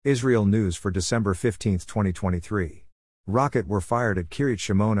Israel News for December 15, 2023. Rocket were fired at Kiryat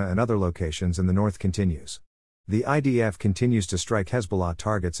Shimona and other locations in the north continues. The IDF continues to strike Hezbollah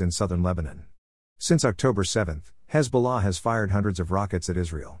targets in southern Lebanon. Since October 7, Hezbollah has fired hundreds of rockets at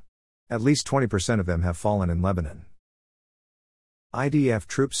Israel. At least 20% of them have fallen in Lebanon. IDF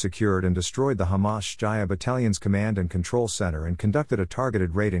troops secured and destroyed the Hamas Shjaya Battalion's command and control center and conducted a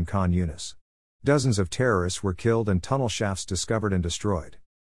targeted raid in Khan Yunis. Dozens of terrorists were killed and tunnel shafts discovered and destroyed.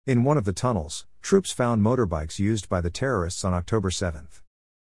 In one of the tunnels, troops found motorbikes used by the terrorists on October 7.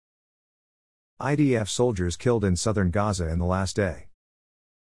 IDF soldiers killed in southern Gaza in the last day.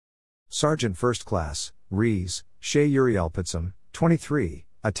 Sergeant First Class, Riz, Shea Uriel Pitzum, 23,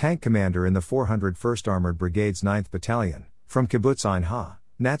 a tank commander in the 401st Armored Brigade's 9th Battalion, from Kibbutz Ein Ha,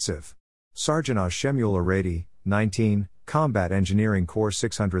 Natziv. Sergeant Oz Shemuel Arady, 19, Combat Engineering Corps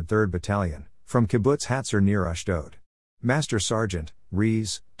 603rd Battalion, from Kibbutz Hatzer near Ashdod. Master Sergeant,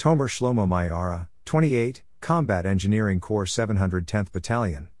 Riz, Tomer Shlomo Mayara, 28, Combat Engineering Corps 710th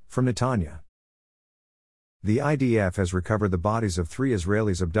Battalion, from Netanya. The IDF has recovered the bodies of 3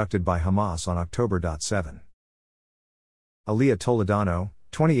 Israelis abducted by Hamas on October 7. Aliyah Toledano,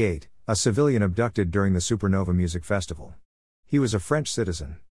 28, a civilian abducted during the Supernova Music Festival. He was a French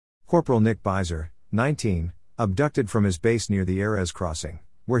citizen. Corporal Nick Beiser, 19, abducted from his base near the Erez crossing,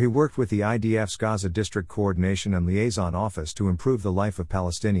 where he worked with the IDF's Gaza District Coordination and Liaison Office to improve the life of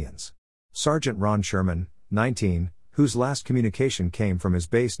Palestinians. Sergeant Ron Sherman, 19, whose last communication came from his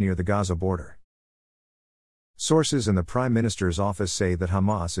base near the Gaza border. Sources in the Prime Minister's office say that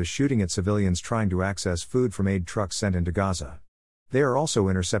Hamas is shooting at civilians trying to access food from aid trucks sent into Gaza. They are also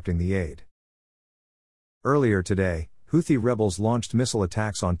intercepting the aid. Earlier today, Houthi rebels launched missile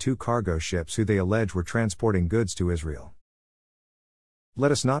attacks on 2 cargo ships who they allege were transporting goods to Israel.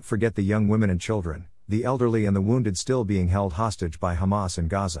 Let us not forget the young women and children, the elderly and the wounded still being held hostage by Hamas in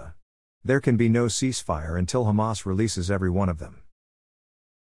Gaza. There can be no ceasefire until Hamas releases every one of them.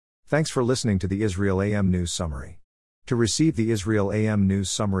 Thanks for listening to the Israel AM News Summary. To receive the Israel AM News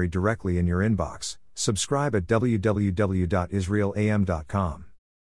Summary directly in your inbox, subscribe at www.israelam.com.